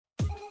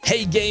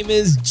Hey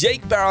gamers,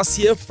 Jake Barros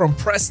here from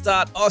Press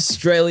Start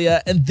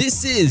Australia, and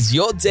this is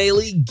your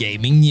daily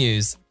gaming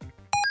news.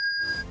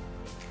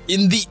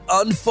 In the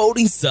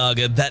unfolding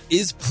saga that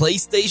is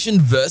PlayStation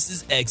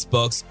versus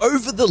Xbox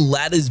over the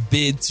latter's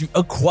bid to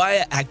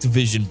acquire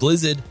Activision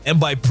Blizzard and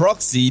by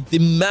proxy the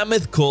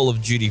mammoth Call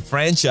of Duty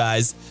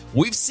franchise,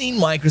 we've seen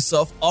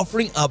Microsoft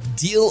offering up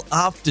deal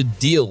after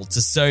deal to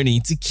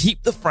Sony to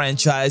keep the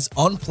franchise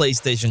on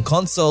PlayStation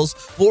consoles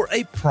for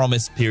a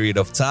promised period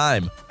of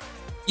time.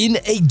 In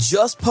a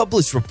just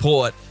published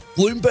report,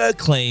 Bloomberg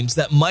claims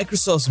that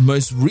Microsoft's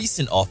most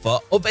recent offer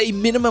of a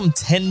minimum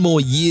 10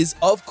 more years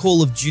of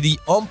Call of Duty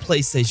on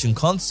PlayStation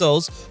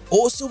consoles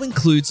also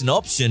includes an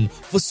option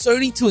for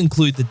Sony to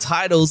include the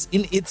titles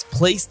in its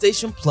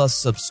PlayStation Plus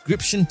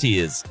subscription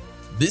tiers.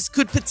 This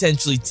could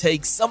potentially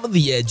take some of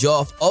the edge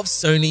off of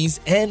Sony's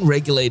and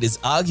regulators'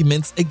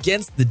 arguments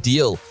against the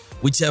deal,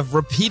 which have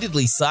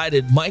repeatedly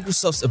cited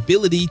Microsoft's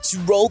ability to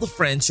roll the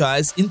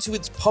franchise into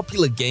its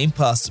popular Game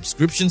Pass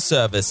subscription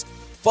service,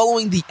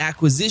 following the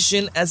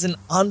acquisition as an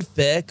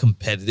unfair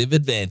competitive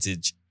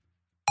advantage.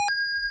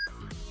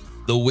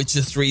 The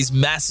Witcher 3's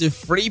massive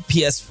free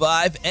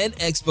PS5 and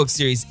Xbox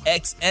Series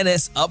X and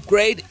S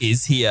upgrade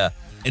is here,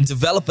 and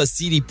developer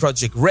CD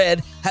Projekt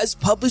Red has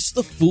published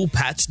the full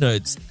patch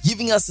notes,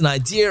 giving us an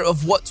idea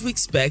of what to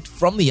expect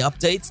from the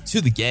updates to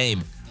the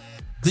game.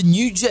 The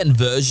new-gen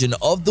version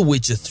of The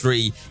Witcher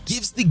 3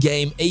 gives the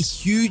game a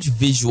huge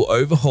visual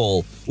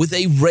overhaul with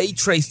a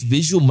ray-traced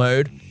visual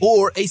mode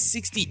or a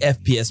 60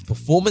 FPS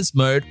performance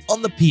mode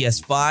on the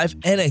PS5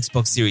 and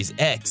Xbox Series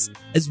X,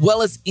 as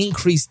well as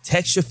increased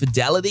texture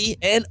fidelity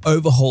and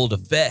overhauled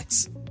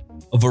effects.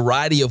 A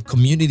variety of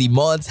community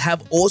mods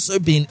have also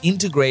been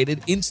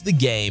integrated into the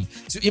game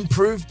to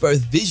improve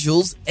both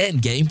visuals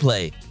and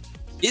gameplay.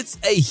 It's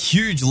a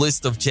huge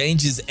list of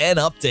changes and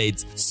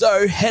updates,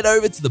 so head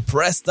over to the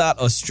Press Start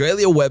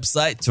Australia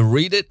website to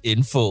read it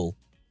in full.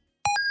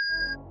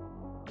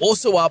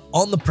 Also up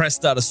on the Press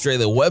Start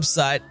Australia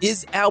website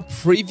is our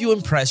preview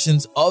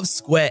impressions of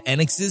Square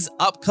Enix's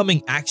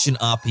upcoming action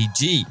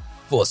RPG,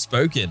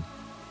 Forspoken.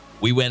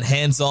 We went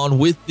hands-on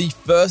with the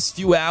first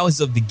few hours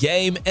of the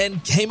game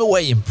and came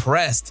away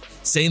impressed,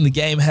 saying the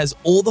game has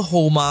all the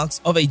hallmarks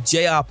of a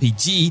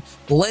JRPG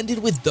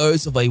blended with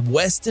those of a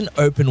Western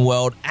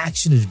open-world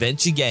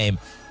action-adventure game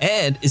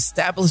and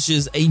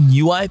establishes a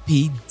new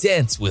IP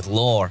dense with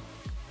lore.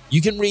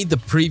 You can read the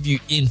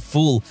preview in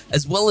full,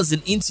 as well as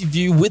an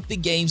interview with the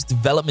game's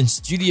development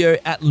studio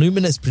at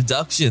Luminous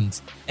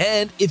Productions.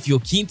 And if you're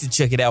keen to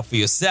check it out for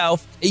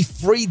yourself, a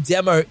free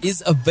demo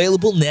is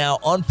available now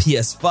on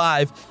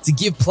PS5 to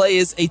give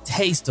players a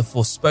taste of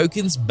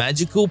Forspoken's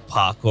magical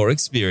parkour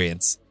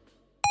experience.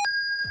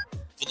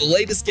 For the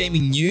latest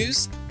gaming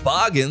news,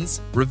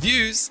 bargains,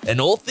 reviews, and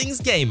all things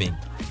gaming,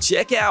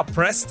 check out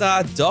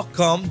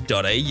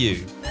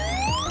pressstar.com.au.